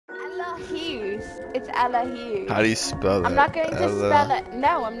Ella Hughes. It's Ella Hughes. How do you spell that? I'm not going to spell it.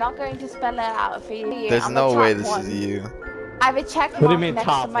 No, I'm not going to spell it out for you. There's I'm no a way top this one. is you. I have a check What do you mark mean next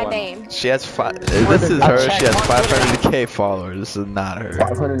top to my one? name. She has five. This is her. She has 500k followers. This is not her.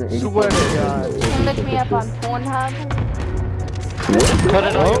 580. Swear to God. You can look me up on Pornhub. Put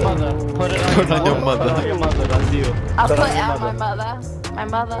it on your mother. Put it on your mother. Put it on your mother. That's you. I'll Put put it it on on your my mother. mother. My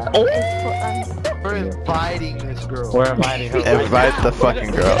mother Oh. is put on. We're inviting this girl. We're inviting her. Invite the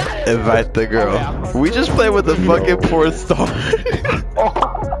fucking girl. Invite the girl. We just played with the fucking PornStar.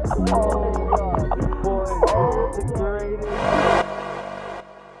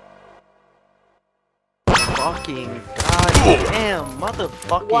 Fucking goddamn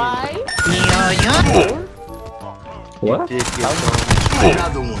motherfucking. Why? What? Did get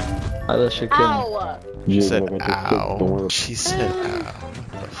another one. I thought she couldn't. Ow! She said ow. She said ow.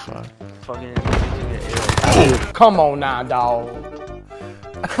 What the fuck? Fucking. Come on now, dog.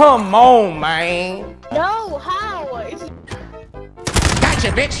 Come on, man. No, how? It's...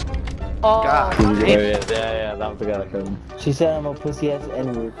 Gotcha, bitch. Oh. God. Yeah, that was the guy that couldn't. She said I'm a pussy ass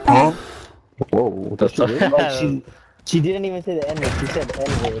N-word. Huh? Whoa, that's Like she didn't even say the N-word, she said the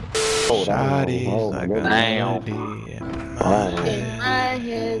N-word. Shawty's like a damn. lady in my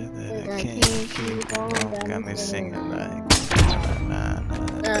head that I can't keep on. Got me singing like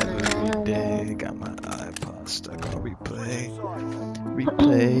every day. Got my iPod stuck on replay.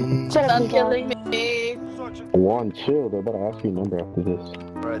 Stop killing me. One, chill. They're about to ask you a number after this.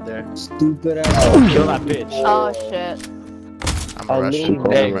 Right there. Stupid ass. Kill that bitch. Oh shit. I'm a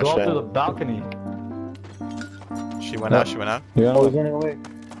Russian. Hey, I'm a go up to the Russian. balcony. She went out. She went out. Yeah. Oh, he's running away.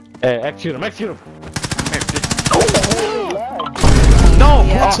 Hey, execute him, execute him. No!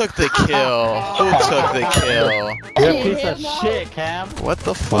 Who took the kill? Who took the kill? You're a piece of shit, Cam. What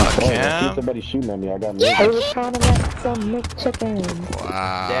the fuck, I see Cam? somebody shooting at me. I got I nervous. was trying to make some McChicken.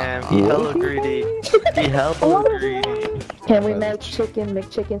 Wow. Damn, he hella greedy. He hella greedy. Can we make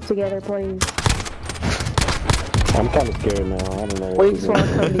McChickens together, please? I'm kind of scared now. I don't know. We just want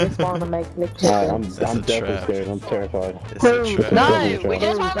to come to your spawn to make Alright, I'm McChickens. definitely trap. scared. I'm terrified. It's a trap. No, we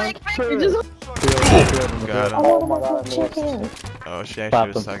just want to make Got I him. want to make McChickens. Oh, she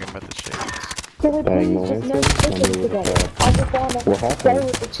actually was talking about the shit. Can we Dang, please no just make answer? chickens together? I just want What to happened? play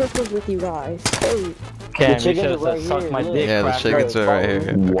with the chickens with you guys. Please. Cam, you chickens should are have right said suck here, my look. dick. Yeah, the crap. chickens are right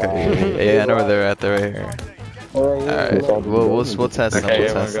here. Wow. Okay. Yeah, I know where they're at. They're right here. Alright, we'll test them. Okay, We'll here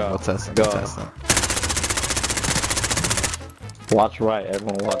we test them. go. We'll test them. Go. We'll test them. Watch right,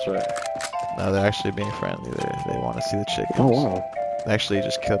 everyone watch right. No, they're actually being friendly. They want to see the chickens. Oh, wow. They actually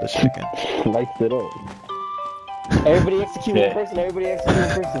just killed the chicken. Lights it up. Everybody execute Yeah. one person, everybody execute one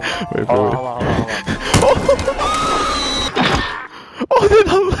person. Wait Hold for on, it. hold on. Oh, they're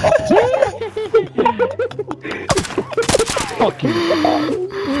not. Fuck you.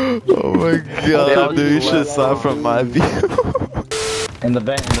 Oh my god, dude, you should saw from my view. In the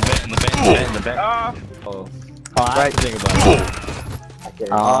vent, in the vent, in the vent, in the vent, in the vent. Oh, I have to think about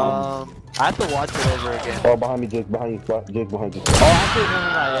it. I have to watch it over again. Oh, behind me, Jake. Behind you. Jake, behind you. Oh, actually, no,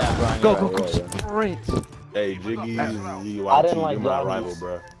 yeah, Brian. Go, you're go, right, go, you're right. sprint. Hey, Jiggy, I didn't like you're my that. rival,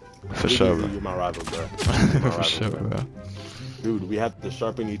 bro. For sure, bro. You're my rival, bro. For sure, bro. Dude, we have to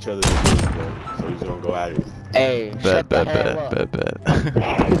sharpen each other's skills, bro. So we just don't go at it. Hey, Bet, shut the bet, hell bet, up. bet, bet.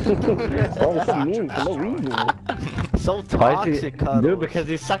 Oh, what's that mean? For no reason. So Why is he- toxic, Cuddles. Dude, because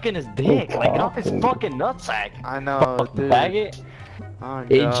he's sucking his dick. Like, get off his fucking nutsack. I know, dude. Faggot. Oh,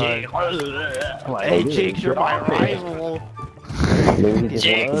 Hey, God. Jake. Hey, Jake, you're my rival.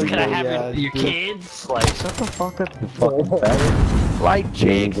 Jake's gonna have your kids. Like, shut the fuck up, you fucking faggot. Like,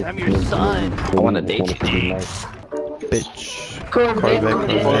 Jake's, I'm your son. I wanna date you, Jake's. Bitch. Corvette,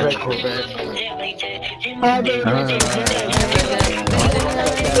 Corvette.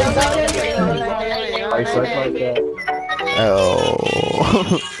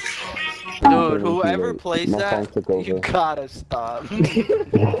 Oh. Dude, whoever plays My that, phone took over. you gotta stop.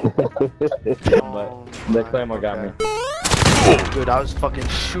 The Claymore got me. Dude, I was fucking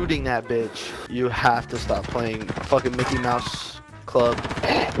shooting that bitch. You have to stop playing fucking Mickey Mouse Club.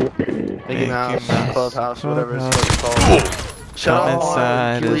 Mickey Mouse Clubhouse, whatever it's fucking called. Shut Come up,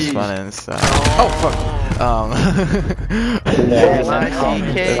 inside, it's please. fun inside. Oh, fuck.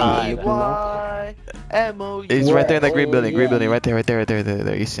 M-I-C-K-Y-M-O-U. He's right there in that green building, right there,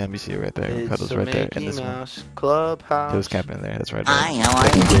 there. You see him, right there. It's Cuddles a right there, in Mickey this one. Mouse Clubhouse. He was camping there, that's right there.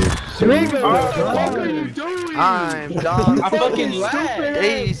 I'm Don. I fucking laughed.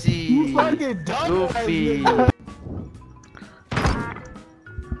 Daisy. Goofy.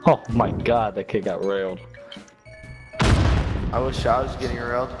 Oh my god, that kid got railed. I wish I was getting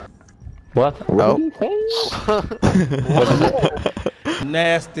railed. What? Oh.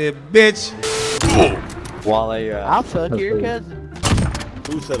 Nasty bitch. While I'll fuck your cousin.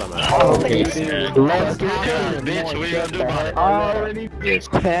 Who said I'm at? okay, Let's get it, bitch. What you gonna do about it? Already, bitch.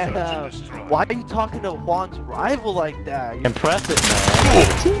 Why are you talking to Juan's rival like that? Impressive,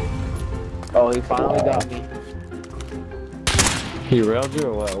 man. Oh, he finally got me. He railed you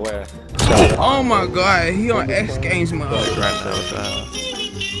or what? Where? Oh my god, he on X Games mode.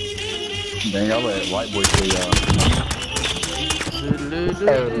 Then y'all let white boy play y'all.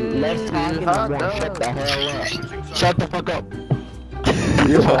 Hey, let's talk and I'm gonna shut the hell up. Shut the fuck up.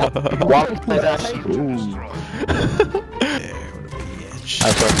 Why would you play that shit? I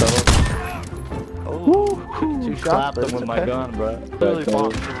fucked up. Oh, 2 shots. Clapped him with my gun, bro. Really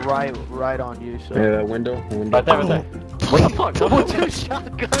right on you, so. Yeah, that window. Right there, right there. What the fuck? Double 2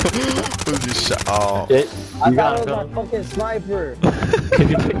 shotgun. Who just shot? Oh. It, I you thought got it was a fucking sniper. Cause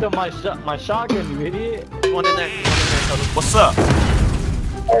you picked up my shotgun, you idiot. One in there. What's up?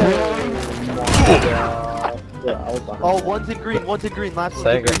 Oh, one's in green. Last one's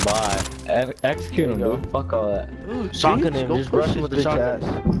Say in green. goodbye. Execute him, dude. Fuck all that. Ooh, Shotgun him, go just push rush him with the his shotgun.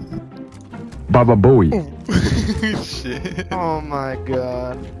 bitch ass. Baba Booey. Shit. Oh my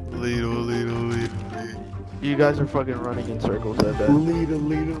god. Lead. You guys are fucking running in circles, I bet. Leader.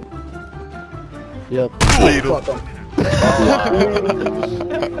 Yep. Lead.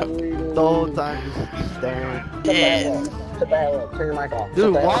 The whole time just staring. Yeah. Shut the hell up. Turn your mic off. Dude,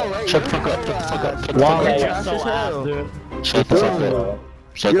 Shut the hell Wale, up. shut the fuck up. Wale, You're you're trash so as ass, hell. dude. Shut the fuck up.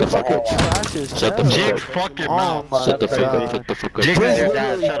 You're fucking trash as Shut the hell. fuck up. Fuck your Oh mouth. my Shut the fuck up. god. Shut the fuck up. Jig's your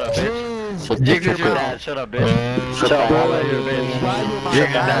dad. Shut up, bitch. Jig's your dad. Shut up, bitch. Shut up, Wale, you bitch. You're your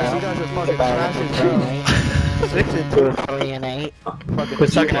You dad. guys are fucking trash as hell. 6 and 2. 3 and 8. Quit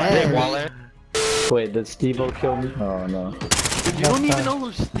sucking my dick, Wale. Wait, did Steve-O kill me? Oh, no. Dude, you don't even know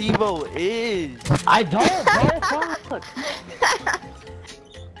who Steve-O is. I don't, bro. Fuck.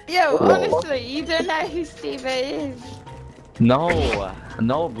 Yo, honestly, you don't know who Steve is. No,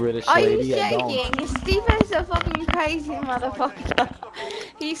 British Are you lady, I don't. joking? Steve is a fucking crazy motherfucker.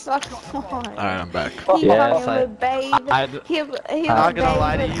 He's fucking fine. Alright, I'm back. He Yes, fucking with babe. He was Not gonna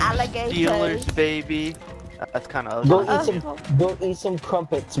lie to with you, alligators. Steelers, baby. That's kind of Go ugly. go eat some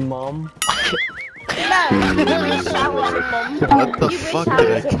crumpets, mom. No, you wish I was a mum. What the You wish fuck I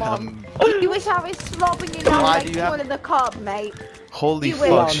did I was a mum. come? You wish I was slobbing you Why down like do you have- one of the cob, mate. Holy You fuck,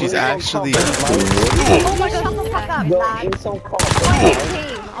 will. she's Go eat some actually. crumpets, Oh my god, shut the fuck up, Go lad. eat some I'm on crumpets. your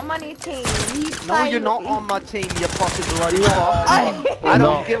team. I'm on your team. You No, play you're not with on my team, you fucking bloody me. fuck. I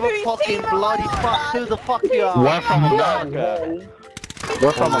don't give a Whose fucking team am I bloody on, fuck lad? who the fuck you are. We're from America.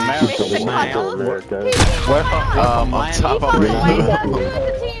 We're from America. Mr. Cuddles. We're from On top of Wait, me. who's the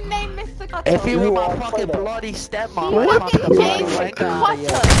team name, Mr. Cuddles? If you were my You are fucking for the- bloody stepmom, You I'd fuck fucking the bloody James wank out of you.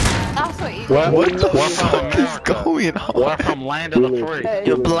 Cuddles. That's what you do. We're What the from fuck is America. going on? We're from land of the free.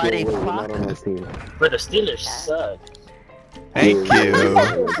 You bloody Not fuck. on my team. But the Steelers suck. Thank you. Thank you. Oh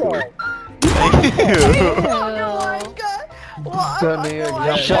my god. What? Good news. Oh my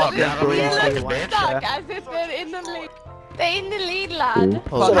Yeah, god. shut This up, team you looks bitch. stuck as if they're in the lead. They're in the lead, lad.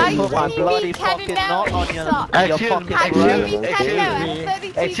 Fucking How put you my can bloody be fucking Canada knot and on you your suck? Excuse fucking me, How breath. you be Canada and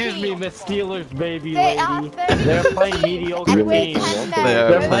 32 Excuse me, teams? Miss Steelers, baby They are lady. 32 They're playing teams, mediocre and we're teams. 10 They are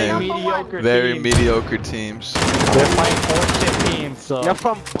We're playing number mediocre one. Very teams. mediocre teams. They're playing 4 shit teams, so You're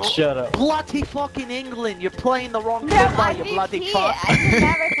from shut up. bloody fucking England. You're playing the wrong No, football, I you live bloody here fuck. in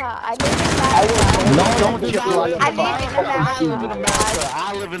America. I live in America. No, don't you bloody I live in America.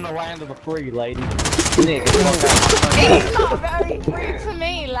 I live in the land of the free, lady. It's not very free to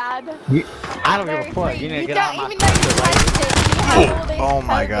me, lad. I don't Very give a fuck. free. You need to You get don't out my even know you tested. You have all this Oh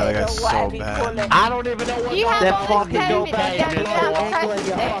my god, I COVID got or so whatever you bad. call it. I don't even know what You have Then all fucking this go COVID, back you to don't England, have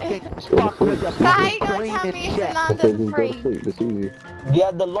you tested. fucking fuck with your So how you fucking gonna cream tell and me it's shit. in Okay, London just go to free? sleep. It's easy.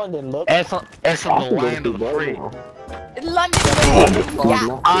 Yeah, the London look. It's in I the can go to land of sleep the right free. now. London free.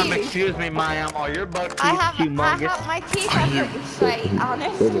 Yeah, huge. Excuse me, ma'am. Are your butt I teeth have humongous? my teeth are pretty straight,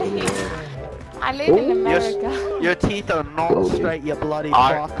 honestly. I live in America. Your teeth are not straight, you bloody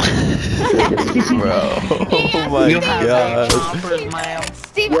fuck. Bro. Oh my You have god. choppers, ma'am.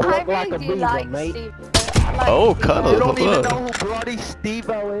 Steve, You I look like really a do beaver, like mate. Steve. I like Oh, Steve. cuddle. You don't even Look. know who bloody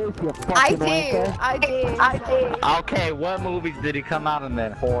Steve-O is, you fucking I do, wanker. I do. Okay, what movies did he come out in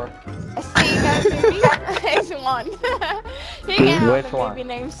then? 4. Steve-O movie is one. He came out Which with a one? movie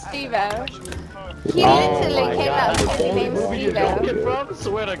named Steve-O. He Oh literally my came out God. with a movie named Movie you Steve-O. joking from?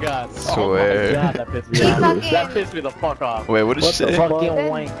 Swear to God. Swear. Oh my God, that pissed me He off. fucking- That pissed me the fuck off. Wait, what did she say? Fucking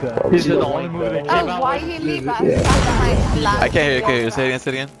wanker. This is the only movie that came Oh, out why with- you leave us? I I can't hear you. Can you say it again? Say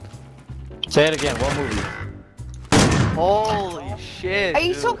it again. Say it again, what movie? Holy shit. Are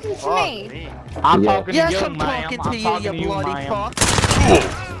you dude. talking to Fuck me? I'm Yeah. talking Yes, to you, I'm ma'am. talking I'm to you, talking you bloody ma'am. fuck.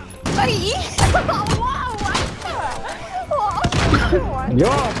 For you? Yo,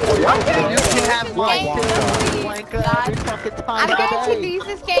 I'm going to lose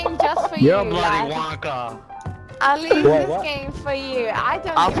this game just for you. You're bloody Wonka. I'll lose this game for you. I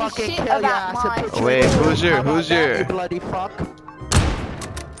don't give a shit about mine. Wait, who's your? Bloody fuck.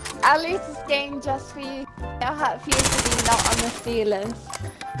 I'll lose this game just for you. I'll have you to be not on the Steelers.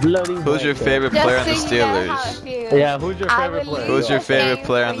 Who's your favorite player on the Steelers? Yeah, who's your favorite player? Who's your favorite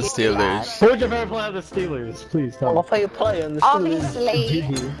player on the Steelers? Who's your favorite player on the Steelers? Please tell me. My favorite player on the Steelers. Obviously.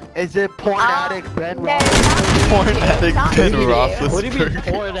 Is it porn addict Ben Roethlisberger? Porn addict Ben Roethlisberger. What do you mean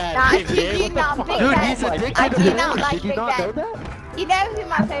porn addict? Dude, he's addicted to do not porn. like Did you Big not know Ben. that? You know who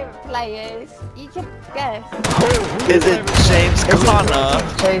my favorite player is? You can guess. Is it James Conner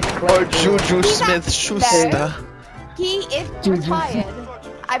or Juju Smith-Schuster? He is retired.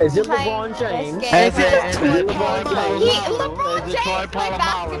 I've Is it played LeBron James? this game. Is it LeBron LeBron James? James played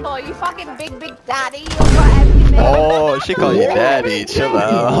basketball, you fucking big daddy. You've got everything. Oh, she called you daddy. Chill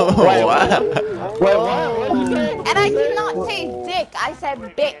out. Wow. Wait, what? And I did not say dick, I said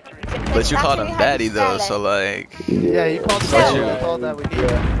big. But you called him daddy though, so like. Yeah, you called What's all that we need.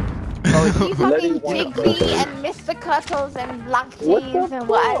 You fucking Big B and Mr. Cuddles and Black Tees and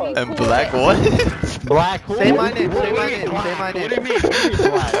whatever you And call black it. what? Black who? Say my name, say my name, say my name. What do you mean? What do you mean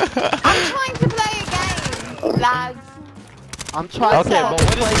black? I'm trying to play a game, lads. I'm trying Okay, to but what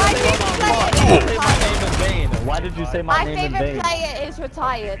did you My say favorite about player is Say my name in vain. Why did you say my My name in favorite vain? player is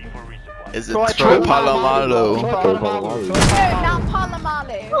retired. Is it Troy Polamalu? No, not Palomalu. Not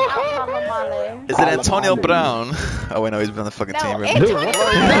Palomalu. Is it Antonio Brown? Oh wait, no, he's been on the fucking No, team. Antonio Remember?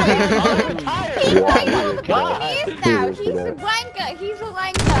 He's now. He's a wanker. He's a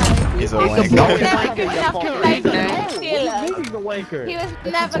wanker. He's a He's wanker. never good enough to play for the He's Steelers. the wanker. He was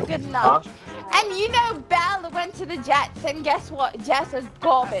never good enough. And you know Bell went to the Jets, and guess what? Jets is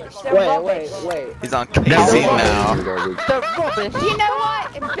garbage. They're rubbish. Wait. He's on KC now. They're rubbish. You know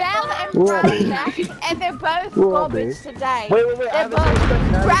what? Bell and Brown left, and they're both garbage today. Wait. They're both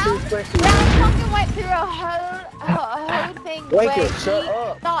Brown fucking went through a whole thing where he's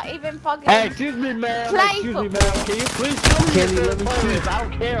not even fucking. Hey, excuse me, ma'am. Play Excuse me, football. ma'am. Can you please tell me Kenny, your let me favorite players? I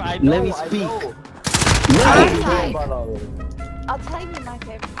don't care. I know. Let me I speak. know. I'll tell you my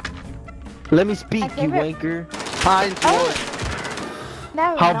favorite. Let me speak, My you favorite- wanker. Heinz Ward.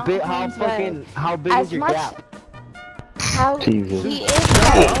 No, How not big? How Heinz fucking? Ward. How big As is your much- gap? How Jesus. he is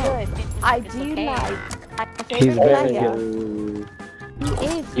very good. I do like my He's favorite very player. good. He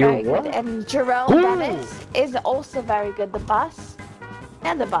is You're very what? good, and Jerome Bettis is also very good. The bus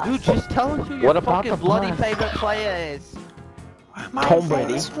and the bus. Dude, just tell us who What your about fucking the bloody bus? favorite player is. My Tom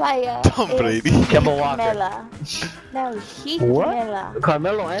Brady. favorite player Tom Brady. is Kemba Walker. Miller. No, Heath What? Miller.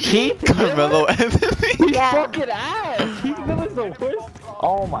 Carmelo Anthony? Carmelo Anthony. Yeah. Fucking ass. He's Miller's the worst.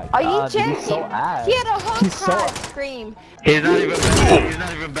 Oh my Are you god, joking? he's so ass. He had a whole He's so- crowd scream. He's not even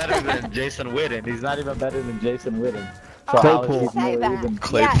better than Jason Witten. He's not even better than Jason Witten. So Oh, how you is he say more that. even?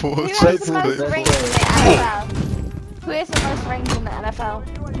 Claypool. Yeah, who has the Claypool. most rings in the NFL? Who has the most rings in the NFL?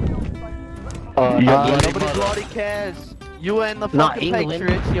 Nobody bloody cares. You and the Not fucking England.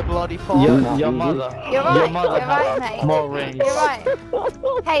 Patriots, you bloody Your, fuck. your mother. You're right. Your mother You're right, has mate. more rings. You're right.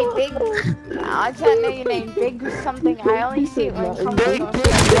 Hey, Big. I don't know your name. Big something. I only see it when it comes No,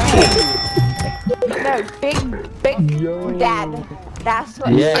 Big Dad. That's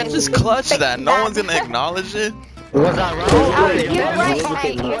what. Yeah. I just clutched that. No one's gonna acknowledge it. Was I wrong? Oh, you're right,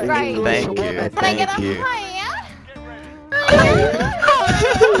 mate. You're right. Thank you. Can I get Thank a you.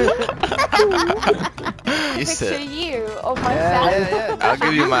 You Picture said. you or myself. Yeah. I'll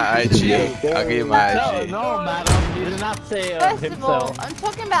give you my IG. I'll give you my No, IG. no, madam. You did not say First of all, himself. I'm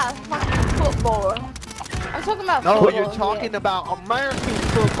talking about fucking football. I'm talking about No, football. you're talking about American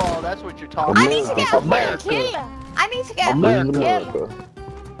football. That's what you're talking I about. need to get a fucking kill. I need to get a fucking kill.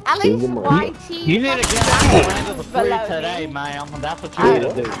 At least YT. You need to get out of the land of the free today, ma'am. That's what you need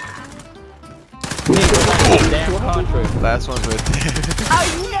to do. You need to go back to the damn country. Last one's right there. Oh,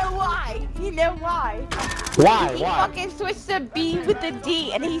 you know why? You know why? Why? He Why? fucking switched the B with the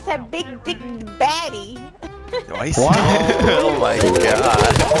D, and he said big dick baddie. Twice? Oh my god. I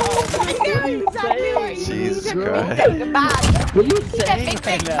know exactly what he Jesus said. Christ. Big dick bad. What are you He said saying big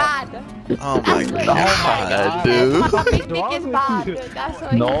dick right bad. Oh my god, dude. My big dick is bad. That's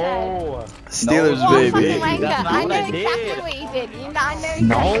what he said. No. Steelers, What a baby. fucking wanker. That's not I what know I exactly did. what he did. You know, I know exactly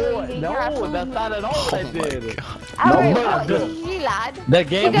No, what he did. no, that's not at all what I did. Alright, No, what no. did you, lad? The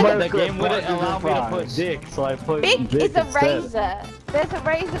game Because- wouldn't allow me to put dick, so I put Big dick is a instead. razor. There's a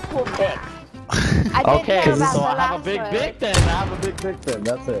razor called Big. I didn't Okay, know about so the I have a last big word. dick then. I have a big dick then.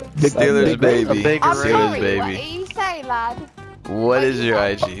 That's it. Steelers, baby. big I'm Steelers, sorry, what baby. did you say, lad? What is your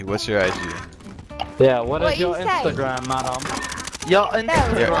IG? What's your IG? Yeah, what is you your say? Instagram, madam? Yo, No,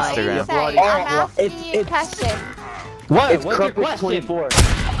 Your what do you Instagram. say? I'm asking you a question. What? It's What's your Crumpet question? 24.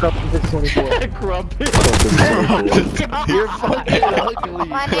 Crumpet 24. Crumpet. You're fucking ugly.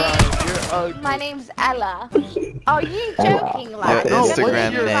 My Brian. name- You're ugly. My name's Ella. Are you joking? Like, Your No, Instagram what's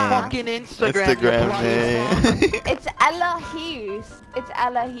your name. fucking Instagram? Instagram you name. It's Ella Hughes. It's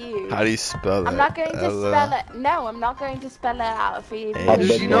Ella Hughes. How do you spell it? I'm not going to Ella. spell it. No, I'm not going to spell it out for you. Hey.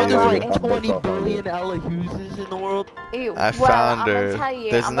 Did you know there's like It's- 20 billion Ella Hugheses in the world? Ew, I well, found I'm her. gonna tell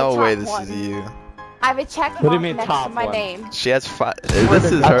you, There's I'm no a way top this one. is you. I have a check What do you mark mean next top to my one? name. She has five. If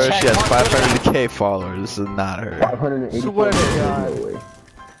this is her. She has 500k followers. This is not her. 584. Swear to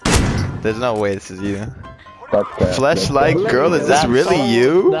God. There's no way this is you. That's cap. Fleshlight girl, is this That's really so-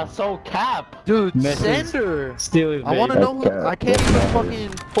 you? That's so cap. Dude, Mrs. send her. Steely I want to know who. I can't even fucking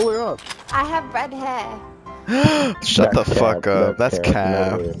pull her up. I have red hair. Shut the That's fuck cap. up. That's That's cap.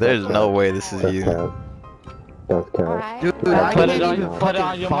 cap. No way. There's That's no cap. way this is That's you. cap. That's cap. Alright. Dude, well, I Put can't it on even your, put it on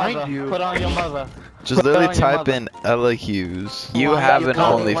fucking your find mother. you. Put it on your mother. Just Put it literally on your type mother. in Ella Hughes. You Well, have you an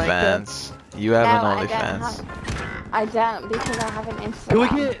call it like OnlyFans. You no, have an I don't OnlyFans. have. I don't because I have an Can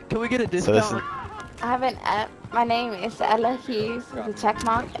Instagram. we get a So discount? this is. I have an my name is Ella Hughes with a check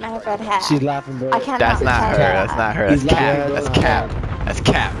mark and I have red hair. She's laughing, bro. I cannot That's not her. pretend That's not her. He's That's cap. laughing, That's bro. cap. That's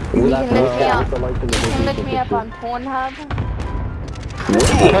cap. You can look me up. With the lights and the You can look videos me up and on Pornhub. Put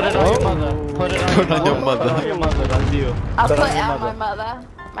it on your mother. Put it Put on on your your mother. mother. Put it on your mother. That's you. I'll Put put on it your on my mother. mother.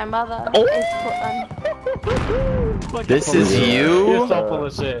 My mother is put on. This Full of is shit. you? You're so full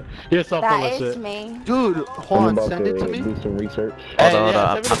of shit. You're so full That of is shit. me. Dude, I'm Juan, about send it to me. do some research. Hold Hey, on, hold yeah,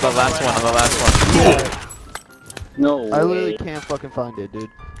 on. send me I'm the last one. I'm the last one. No I literally can't fucking find it, dude.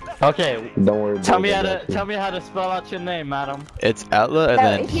 Okay. Don't worry. Tell boys, me I how got to you. tell me how to spell out your name, madam. It's Ella and No,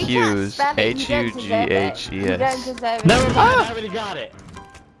 then if you can't Hughes. spell it, you don't deserve it. You don't H-U-G-H-E-S. deserve it. Never mind. I already got it.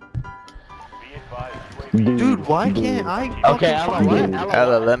 Dude, why can't I Okay, fucking Ella, find what? it?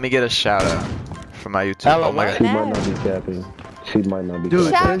 Ella, let me get a shout out for my YouTube. Ella, Oh my what? She god. might not be capping. She might not be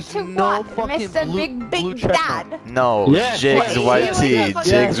Dude, capping. Shout there's to no what? fucking Mr. blue Big check Dad. No, Yes, Jigs yes, White yes, Tee. yes,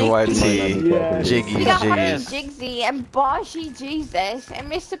 Jigs yes. White She might not Tee. be capping. Jiggy, We got Jiggy. Honey Jigsy and Barshy Jesus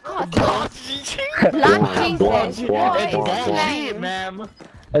and Mr. Cotton. Black Jesus. Juan, What It's is Juan, his Ball Juan. G, name? ma'am.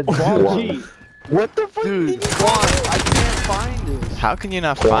 It's Ball Juan. G. What the fuck? Dude, Juan, I can't find this. How can you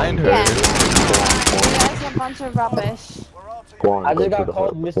not find her? Yeah. You guys are a bunch of rubbish. Juan, I go just to got the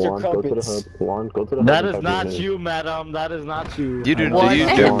called hub. Mr. Juan, go to the Crumpets. hub. Juan, go to the hub. That and is type not your name. you, madam. That is not you. You do Well, you I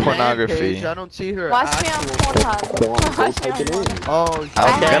do see her fan pornography? page, I don't see her Watch me on actual. Pornhub. Juan, go Watch me type on it in. Pornhub. Oh,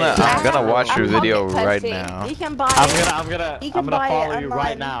 I'm gonna watch your video right now. You can buy it. I'm You gonna can buy it follow you online.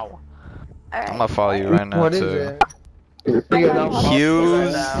 right now. Alright. I'm gonna follow you right now What is too. it? Hughes,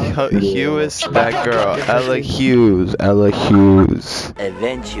 Hughes, that girl, Ella Hughes, Ella Hughes.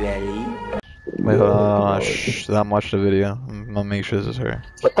 Eventually. Wait, hold on, shh, I'm watching the video. I'm gonna make sure this is her.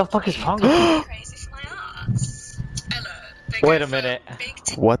 What the fuck is wrong with you? Wait a minute.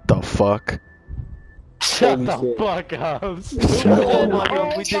 What the fuck? Shut Holy the shit. fuck up. Oh my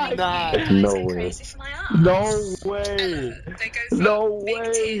god, we did not. No way. No way. No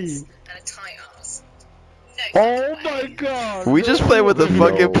way. Oh my god. We just played with the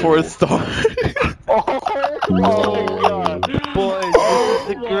fucking PornStar. Oh my god. Boys, this is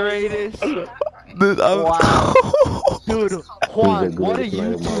the greatest. Dude, Wow. Dude, Juan, This is the what a greatest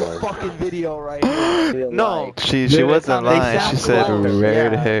night of my YouTube life. fucking video right here. No. she Dude, wasn't they lying. sound She said close,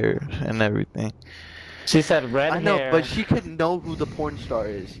 red yeah. hair and everything. She said red I know, hair. but she couldn't know who the porn star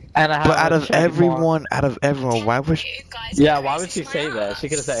is. And I have But a out of check mark. everyone, why would she? Yeah, why would she say that? She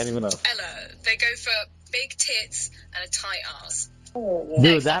could have said anyone else. Ella, they go for big tits and a tight ass.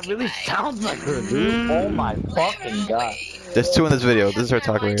 Dude, that really sounds like her, dude. Oh my fucking god. There's two in this video. This is her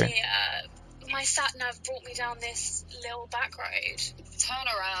talking right here. My sat nav brought me down this little back road. Turn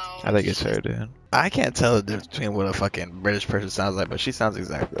around. I think it's her, dude. I can't tell the difference between what a fucking British person sounds like, but she sounds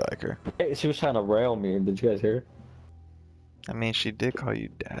exactly like her. Hey, she was trying to rail me. Did you guys hear? I mean, she did call you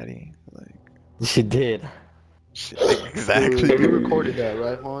daddy. Like, She did. she, exactly. Dude, you recorded that,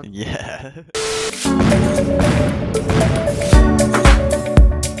 right, Juan? Yeah.